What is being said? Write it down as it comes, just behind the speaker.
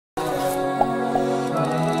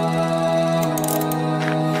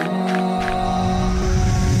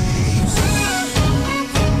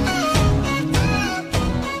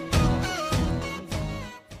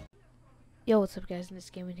What's up, guys?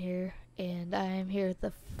 InstaGamin here, and I am here with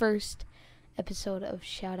the first episode of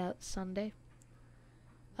Shoutout Sunday.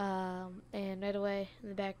 And right away in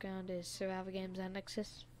the background is survival games on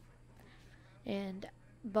Nexus and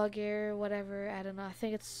bug error, whatever. I don't know. I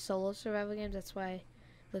think it's solo survival games. That's why it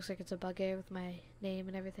looks like it's a bug error with my name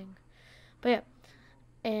and everything. But yeah,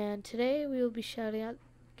 and today we will be shouting out.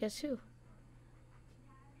 Guess who?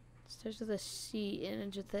 It starts with a C and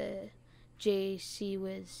ends with a J.C.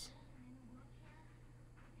 Wiz.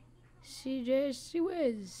 CJ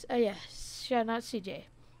Wiz. Oh yeah, shout out CJ.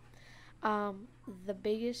 The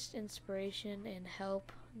biggest inspiration and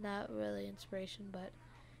help, not really inspiration, but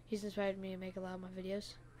he's inspired me to make a lot of my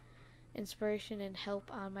videos. Inspiration and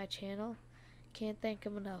help on my channel. Can't thank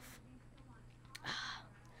him enough.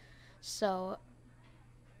 So,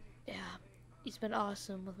 yeah, he's been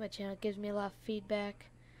awesome with my channel. Gives me a lot of feedback,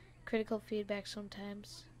 critical feedback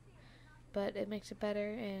sometimes, but it makes it better.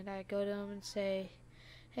 And I go to him and say,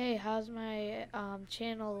 hey, how's my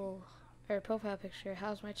channel or profile picture?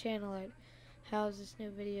 How's my channel art? How's this new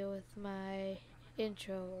video with my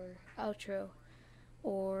intro or outro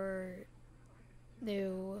or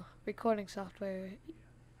new recording software?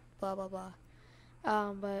 Blah blah blah.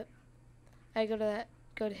 But I go to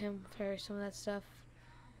him for some of that stuff.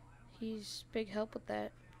 He's big help with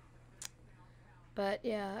that. But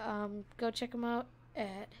yeah, go check him out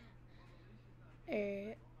on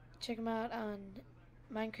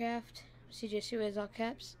Minecraft, CJC Wiz all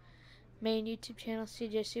caps. Main YouTube channel,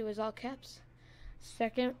 CJC Wiz all caps.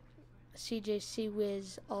 Second, CJC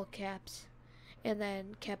Wiz all caps. And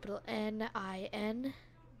then capital NIN,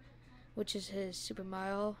 which is his Super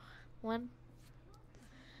Mario one.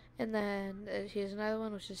 And then here's another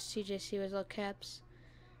one, which is CJC Wiz all caps.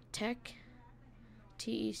 Tech,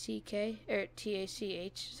 TECK, or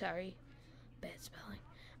TACH, sorry. Bad spelling.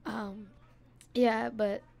 Yeah,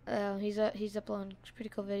 but he's uploading pretty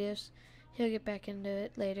cool videos. He'll get back into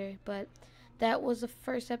it later, but that was the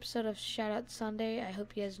first episode of Shoutout Sunday. I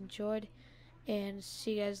hope you guys enjoyed, and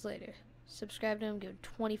see you guys later. Subscribe to him, give him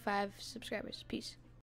 25 subscribers. Peace.